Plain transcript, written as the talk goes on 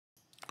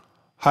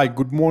Hi,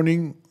 good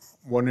morning,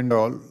 one and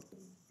all.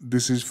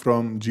 This is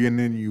from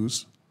GNA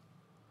News.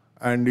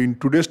 And in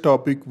today's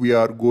topic, we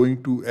are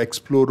going to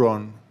explore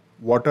on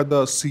what are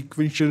the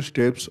sequential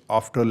steps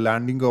after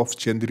landing of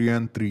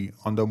Chandrayaan-3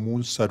 on the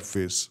moon's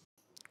surface.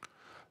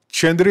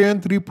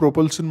 Chandrayaan-3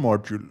 propulsion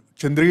module.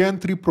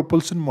 Chandrayaan-3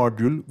 propulsion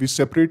module, which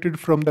separated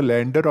from the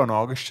lander on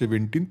August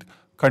 17th,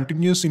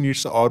 continues in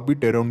its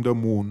orbit around the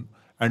moon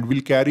and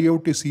will carry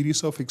out a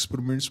series of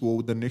experiments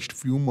over the next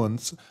few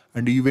months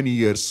and even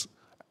years.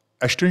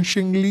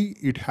 Astonishingly,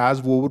 it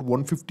has over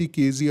 150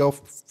 kg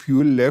of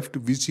fuel left,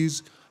 which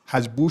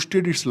has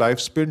boosted its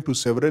lifespan to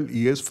several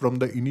years from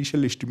the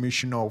initial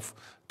estimation of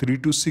 3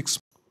 to 6.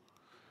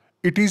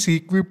 It is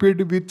equipped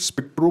with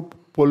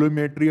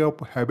spectropolarimetry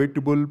of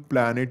habitable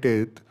planet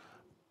Earth,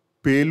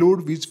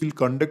 payload which will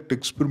conduct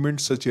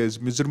experiments such as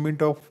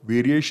measurement of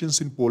variations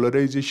in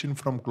polarization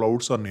from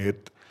clouds on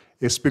Earth,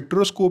 a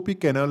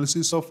spectroscopic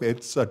analysis of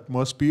Earth's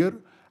atmosphere,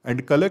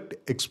 and collect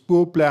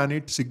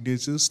exoplanet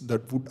signatures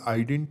that would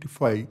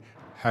identify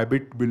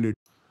habitability.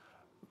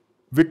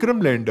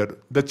 Vikram Lander,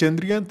 the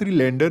Chandrayaan-3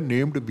 lander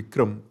named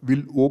Vikram,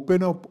 will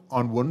open up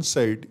on one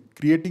side,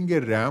 creating a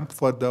ramp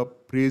for the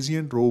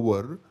Pragyan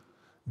rover.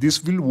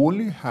 This will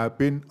only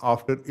happen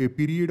after a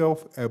period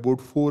of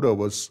about 4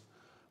 hours,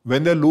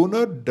 when the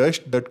lunar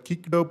dust that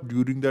kicked up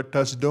during the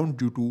touchdown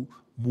due to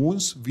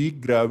moon's weak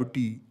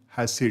gravity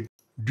has set.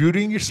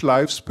 During its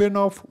lifespan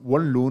of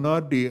one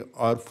lunar day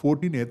or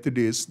 14 Earth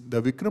days,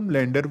 the Vikram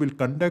lander will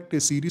conduct a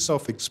series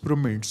of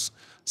experiments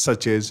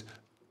such as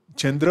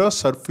Chandra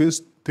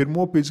Surface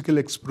Thermophysical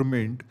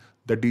Experiment,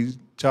 that is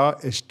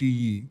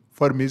CHA-STE,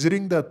 for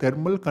measuring the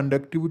thermal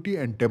conductivity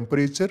and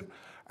temperature,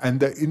 and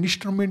the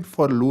Instrument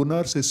for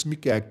Lunar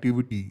Seismic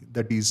Activity,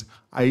 that is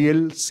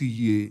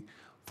ILCA,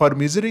 for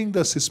measuring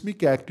the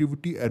seismic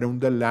activity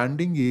around the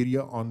landing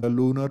area on the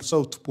lunar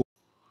south pole.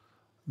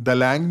 The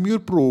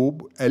Langmuir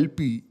probe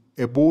LP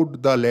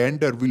aboard the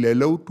lander will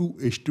allow to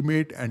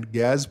estimate and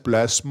gas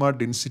plasma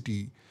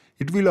density.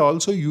 It will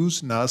also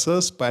use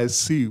NASA's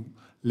passive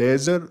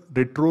laser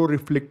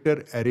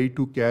retroreflector array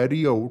to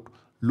carry out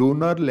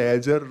lunar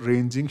laser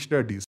ranging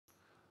studies.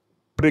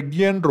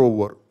 Pragyan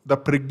rover. The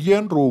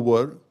Pragyan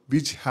rover,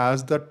 which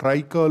has the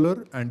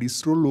tricolor and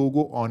ISRO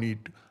logo on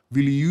it,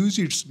 will use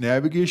its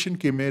navigation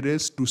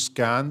cameras to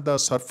scan the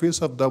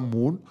surface of the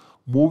moon,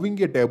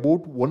 moving at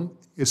about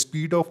a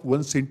speed of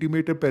 1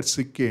 centimeter per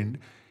second.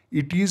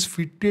 It is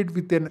fitted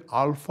with an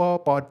alpha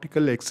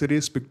particle X-ray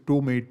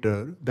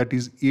spectrometer, that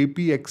is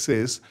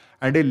APXS,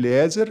 and a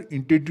laser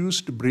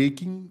introduced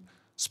braking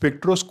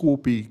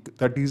spectroscopic,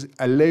 that is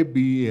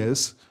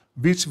LIBS,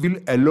 which will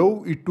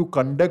allow it to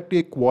conduct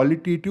a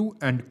qualitative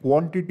and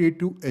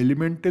quantitative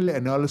elemental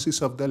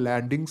analysis of the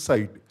landing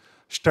site,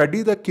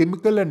 study the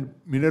chemical and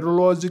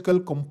mineralogical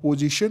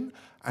composition,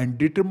 and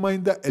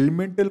determine the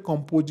elemental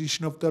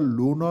composition of the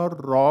lunar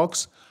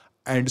rocks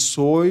and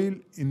soil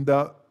in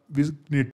the vicinity.